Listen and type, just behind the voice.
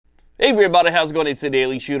Hey everybody, how's it going? It's the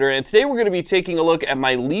Daily Shooter, and today we're going to be taking a look at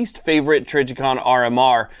my least favorite Trijicon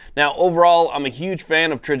RMR. Now, overall, I'm a huge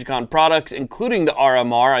fan of Trijicon products, including the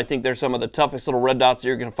RMR. I think they're some of the toughest little red dots that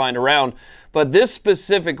you're going to find around, but this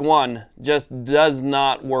specific one just does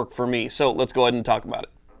not work for me. So let's go ahead and talk about it.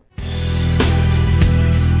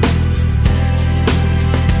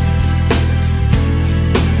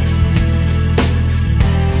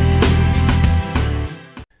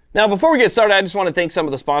 Now, before we get started, I just want to thank some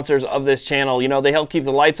of the sponsors of this channel. You know, they help keep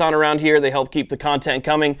the lights on around here. They help keep the content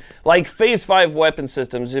coming, like Phase 5 Weapon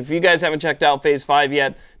Systems. If you guys haven't checked out Phase 5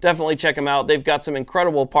 yet, definitely check them out. They've got some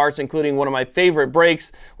incredible parts, including one of my favorite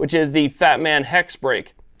brakes, which is the Fat Man Hex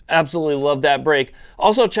brake. Absolutely love that brake.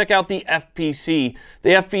 Also, check out the FPC. The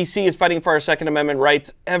FPC is fighting for our Second Amendment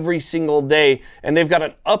rights every single day, and they've got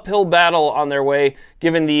an uphill battle on their way,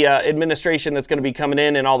 given the administration that's going to be coming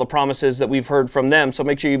in and all the promises that we've heard from them. So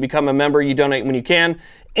make sure you become a member, you donate when you can.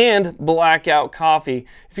 And Blackout Coffee.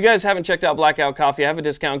 If you guys haven't checked out Blackout Coffee, I have a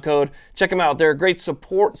discount code. Check them out. They're a great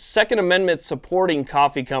Second Amendment supporting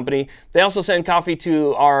coffee company. They also send coffee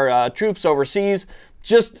to our troops overseas.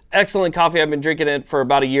 Just excellent coffee. I've been drinking it for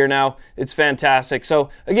about a year now. It's fantastic. So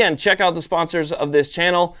again, check out the sponsors of this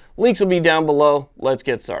channel. Links will be down below. Let's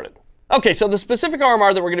get started. Okay, so the specific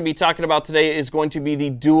RMR that we're going to be talking about today is going to be the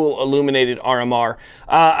Dual Illuminated RMR.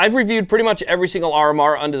 I've reviewed pretty much every single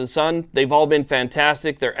RMR under the sun. They've all been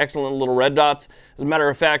fantastic. They're excellent little red dots. As a matter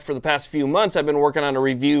of fact, for the past few months, I've been working on a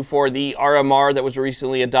review for the RMR that was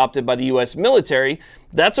recently adopted by the U.S. military.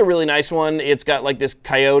 That's a really nice one. It's got like this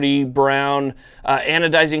coyote brown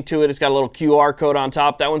anodizing to it. It's got a little QR code on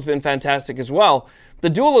top. That one's been fantastic as well. The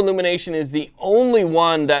dual illumination is the only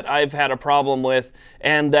one that I've had a problem with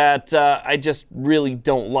and that I just really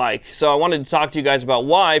don't like. So I wanted to talk to you guys about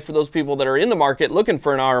why, for those people that are in the market looking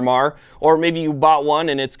for an RMR, or maybe you bought one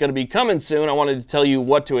and it's going to be coming soon, I wanted to tell you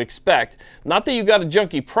what to expect. Not that you got a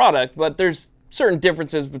junky product, but there's certain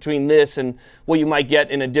differences between this and what you might get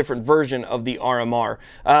in a different version of the RMR.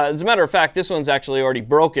 As a matter of fact, this one's actually already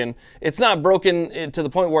broken. It's not broken to the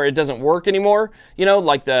point where it doesn't work anymore. You know,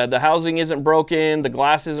 like the housing isn't broken, the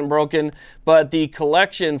glass isn't broken, but the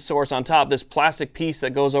collection source on top, this plastic piece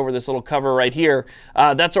that goes over this little cover right here,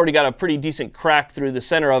 that's already got a pretty decent crack through the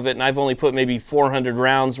center of it, and I've only put maybe 400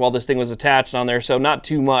 rounds while this thing was attached on there, so not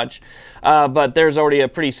too much. But there's already a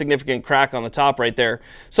pretty significant crack on the top right there.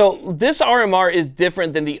 So this RMR is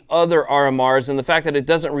different than the other RMRs in the fact that it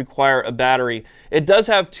doesn't require a battery. It does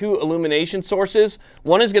have two illumination sources.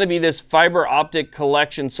 One is going to be this fiber optic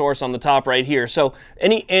collection source on the top right here. So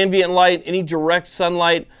any ambient light, any direct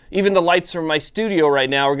sunlight, even the lights from my studio right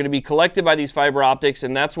now are going to be collected by these fiber optics,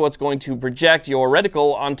 and that's what's going to project your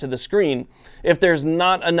reticle onto the screen. If there's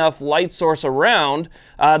not enough light source around,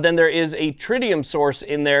 then there is a tritium source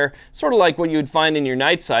in there, sort of like what you would find in your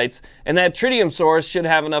night sights, and that tritium source should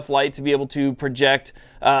have enough light to be able to project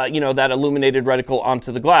you know, that illuminated reticle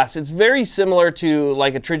onto the glass. It's very similar to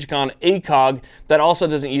like a Trijicon ACOG that also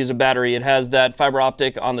doesn't use a battery. It has that fiber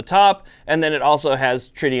optic on the top, and then it also has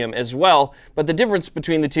tritium as well. But the difference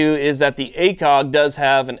between the two is that the ACOG does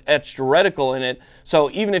have an etched reticle in it. So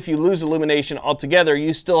even if you lose illumination altogether,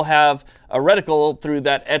 you still have a reticle through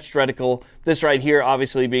that etched reticle. This right here,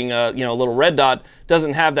 obviously being a little red dot,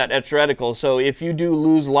 doesn't have that etched reticle. So if you do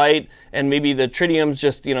lose light and maybe the tritium's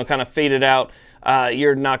just kind of faded out,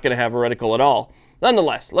 you're not going to have a reticle at all.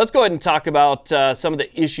 Nonetheless, let's go ahead and talk about some of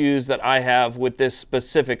the issues that I have with this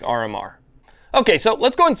specific RMR. Okay, so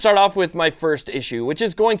let's go and start off with my first issue, which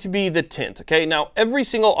is going to be the tint. Okay, now every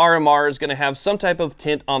single RMR is going to have some type of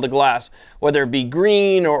tint on the glass, whether it be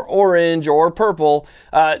green or orange or purple.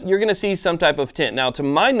 You're going to see some type of tint. Now, to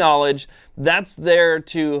my knowledge, that's there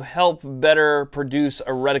to help better produce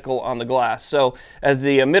a reticle on the glass. So as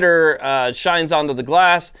the emitter shines onto the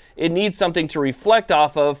glass, it needs something to reflect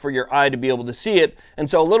off of for your eye to be able to see it. And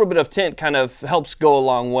so a little bit of tint kind of helps go a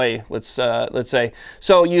long way, let's say.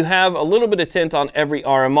 So you have a little bit of tint on every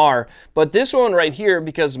RMR, but this one right here,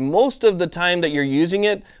 because most of the time that you're using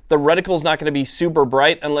it, the reticle is not going to be super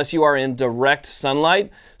bright unless you are in direct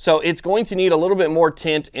sunlight. So it's going to need a little bit more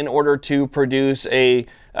tint in order to produce a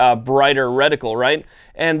brighter reticle, right?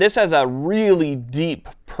 And this has a really deep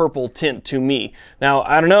purple tint to me. Now,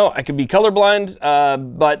 I don't know, I could be colorblind,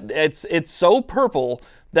 but it's so purple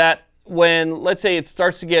that when, let's say, it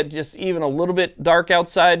starts to get just even a little bit dark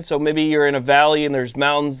outside, so maybe you're in a valley and there's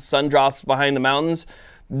mountains, sun drops behind the mountains,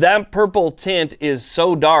 that purple tint is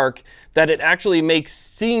so dark that it actually makes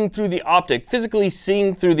seeing through the optic, physically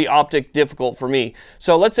seeing through the optic, difficult for me.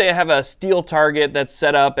 So let's say I have a steel target that's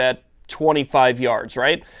set up at 25 yards,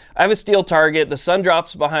 right? I have a steel target. The sun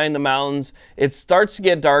drops behind the mountains. It starts to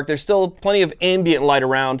get dark. There's still plenty of ambient light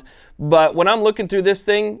around, but when I'm looking through this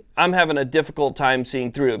thing, I'm having a difficult time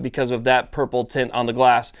seeing through it because of that purple tint on the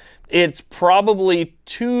glass. It's probably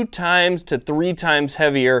 2 times to 3 times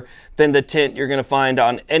heavier than the tint you're going to find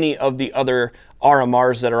on any of the other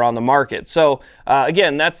RMRs that are on the market. So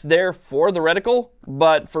again, that's there for the reticle,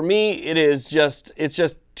 but for me, it's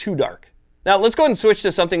just too dark. Now let's go ahead and switch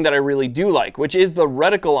to something that I really do like, which is the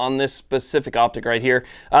reticle on this specific optic right here.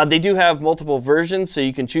 They do have multiple versions, so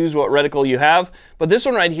you can choose what reticle you have, but this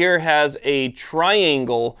one right here has a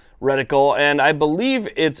triangle reticle, and I believe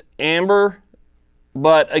it's amber,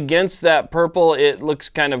 but against that purple, it looks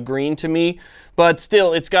kind of green to me. But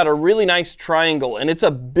still, it's got a really nice triangle, and it's a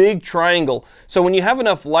big triangle. So when you have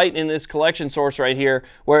enough light in this collection source right here,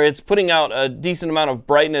 where it's putting out a decent amount of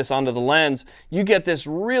brightness onto the lens, you get this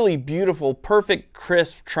really beautiful, perfect,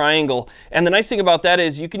 crisp triangle. And the nice thing about that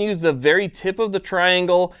is you can use the very tip of the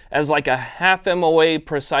triangle as like a half MOA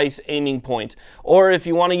precise aiming point. Or if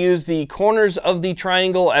you want to use the corners of the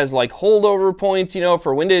triangle as like holdover points, you know,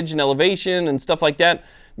 for windage and elevation and stuff like that,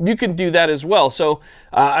 you can do that as well. So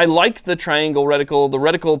I like the triangle reticle. The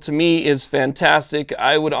reticle to me is fantastic.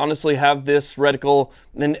 I would honestly have this reticle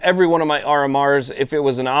in every one of my RMRs if it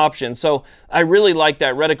was an option. So I really like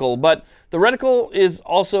that reticle. But the reticle is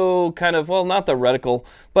also kind of, well, not the reticle,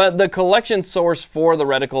 but the collection source for the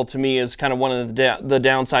reticle to me is kind of one of the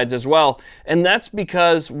downsides as well. And that's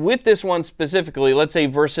because with this one specifically, let's say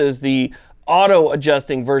versus the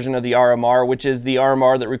auto-adjusting version of the RMR, which is the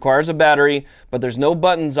RMR that requires a battery, but there's no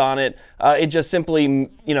buttons on it. It just simply,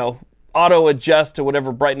 you know, auto-adjusts to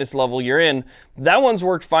whatever brightness level you're in. That one's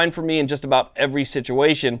worked fine for me in just about every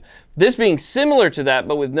situation. This being similar to that,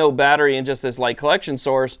 but with no battery and just this light collection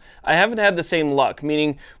source, I haven't had the same luck,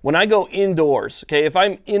 meaning when I go indoors, okay, if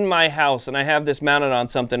I'm in my house and I have this mounted on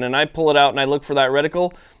something and I pull it out and I look for that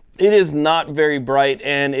reticle, it is not very bright,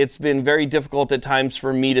 and it's been very difficult at times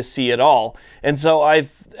for me to see it all. And so I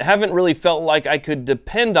haven't really felt like I could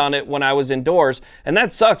depend on it when I was indoors. And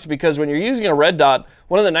that sucks, because when you're using a red dot,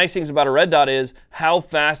 one of the nice things about a red dot is how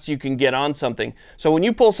fast you can get on something. So when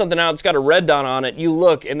you pull something out, it's got a red dot on it, you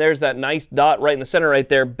look and there's that nice dot right in the center right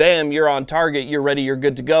there. Bam, you're on target, you're ready, you're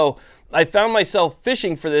good to go. I found myself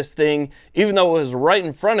fishing for this thing, even though it was right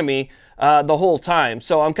in front of me the whole time.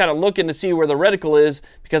 So I'm kind of looking to see where the reticle is,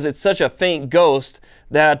 because it's such a faint ghost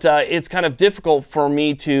that it's kind of difficult for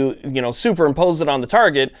me to, you know, superimpose it on the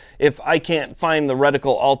target if I can't find the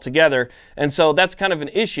reticle altogether. And so that's kind of an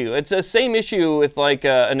issue. It's the same issue with like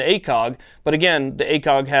an ACOG, but again, the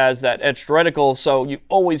ACOG has that etched reticle, so you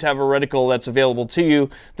always have a reticle that's available to you.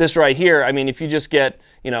 This right here, I mean, if you just get,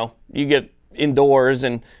 you know, you get indoors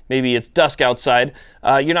and maybe it's dusk outside,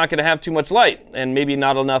 you're not going to have too much light, and maybe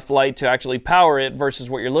not enough light to actually power it versus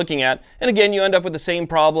what you're looking at. And again, you end up with the same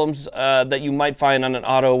problems that you might find on an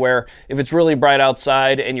auto, where if it's really bright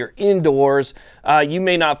outside and you're indoors, you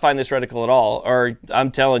may not find this reticle at all, or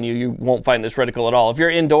I'm telling you, you won't find this reticle at all. If you're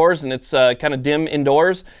indoors and it's kind of dim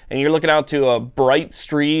indoors and you're looking out to a bright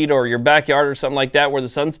street or your backyard or something like that where the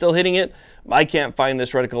sun's still hitting it, I can't find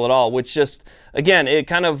this reticle at all, which just, again, it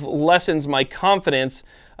kind of lessens my confidence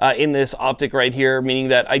in this optic right here, meaning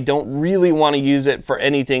that I don't really want to use it for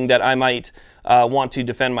anything that I might want to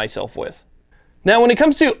defend myself with. Now, when it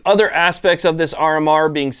comes to other aspects of this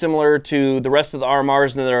RMR being similar to the rest of the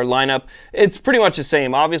RMRs in their lineup, it's pretty much the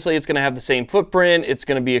same. Obviously, it's going to have the same footprint. It's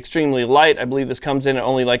going to be extremely light. I believe this comes in at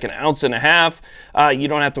only like 1.5 ounces. You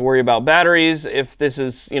don't have to worry about batteries if this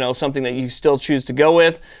is, you know, something that you still choose to go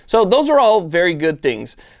with. So those are all very good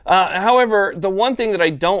things. However, the one thing that I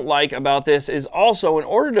don't like about this is also, in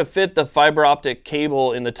order to fit the fiber optic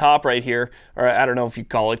cable in the top right here, or I don't know if you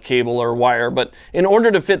call it cable or wire, but in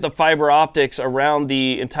order to fit the fiber optics around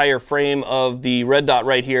the entire frame of the red dot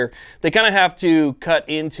right here, they kind of have to cut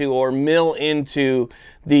into or mill into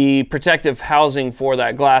the protective housing for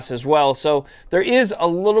that glass as well. So there is a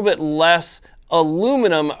little bit less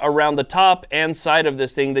aluminum around the top and side of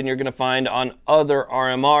this thing than you're going to find on other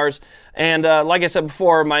RMRs. And like I said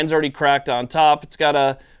before, mine's already cracked on top. It's got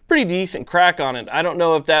a pretty decent crack on it. I don't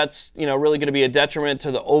know if that's, you know, really going to be a detriment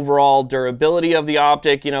to the overall durability of the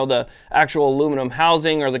optic, you know, the actual aluminum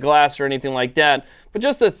housing or the glass or anything like that. But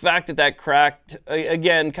just the fact that that cracked,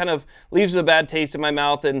 again, kind of leaves a bad taste in my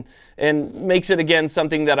mouth and makes it, again,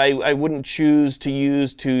 something that I wouldn't choose to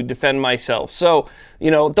use to defend myself. So,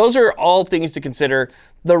 you know, those are all things to consider.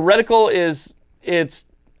 The reticle is,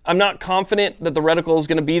 I'm not confident that the reticle is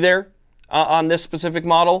going to be there. on this specific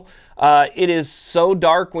model. It is so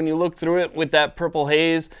dark when you look through it with that purple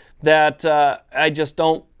haze that I just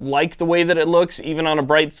don't like the way that it looks. Even on a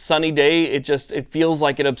bright sunny day, it feels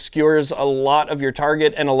like it obscures a lot of your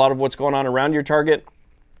target and a lot of what's going on around your target.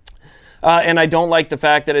 And I don't like the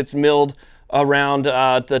fact that it's milled around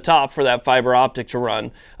the top for that fiber optic to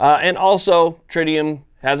run. And also, tritium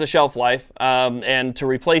has a shelf life, and to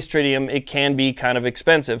replace tritium, it can be kind of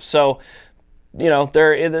expensive. So, you know,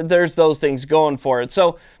 there's those things going for it.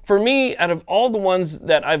 So for me, out of all the ones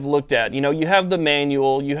that I've looked at, you know, you have the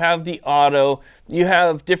manual, you have the auto, you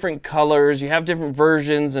have different colors, you have different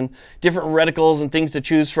versions and different reticles and things to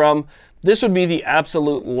choose from. This would be the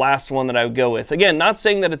absolute last one that I would go with. Again, not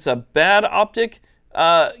saying that it's a bad optic,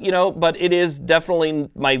 you know, but it is definitely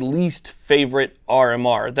my least favorite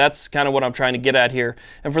RMR. That's kind of what I'm trying to get at here.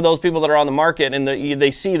 And for those people that are on the market and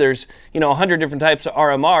they see there's, you know, 100 different types of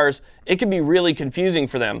RMRs, it can be really confusing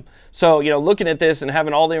for them. So, you know, looking at this and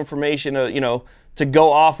having all the information, you know, to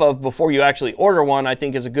go off of before you actually order one, I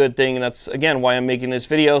think is a good thing. And that's, again, why I'm making this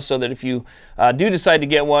video, so that if you do decide to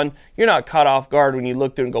get one, you're not caught off guard when you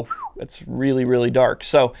look through and go, it's really, really dark.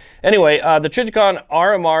 So anyway, the Trijicon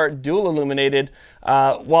RMR Dual Illuminated,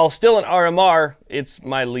 while still an RMR, it's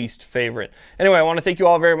my least favorite. Anyway, I want to thank you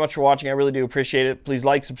all very much for watching. I really do appreciate it. Please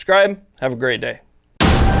like, subscribe. Have a great day.